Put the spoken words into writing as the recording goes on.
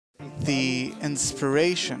the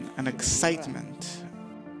inspiration and excitement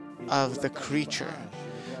of the creature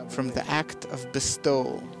from the act of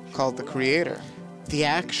bestowal called the creator. The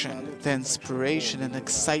action, the inspiration and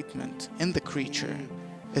excitement in the creature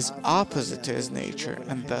is opposite to his nature,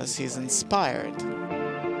 and thus he is inspired.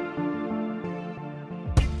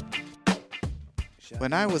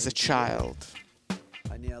 When I was a child,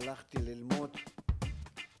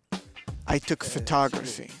 I took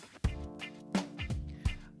photography.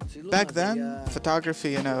 Back then,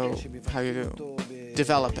 photography, you know how you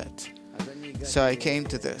develop it. So I came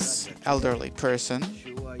to this elderly person.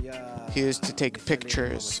 He used to take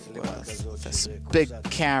pictures with this big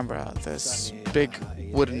camera, this big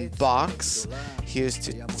wooden box. He used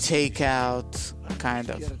to take out a kind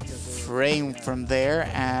of frame from there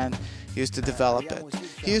and he used to develop it.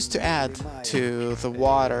 He used to add to the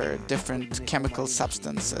water different chemical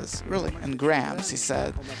substances, really, in grams. He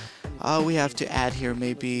said, oh, we have to add here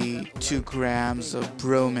maybe 2 grams of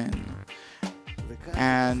bromine,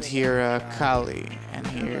 and here kali, and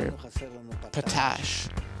here potash,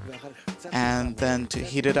 and then to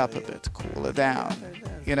heat it up a bit, cool it down.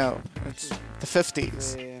 You know, it's the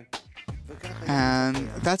 50s. And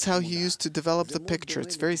that's how he used to develop the picture.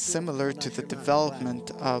 It's very similar to the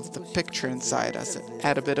development of the picture inside us.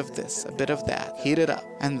 Add a bit of this, a bit of that, heat it up.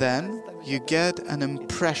 And then you get an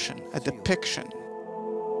impression, a depiction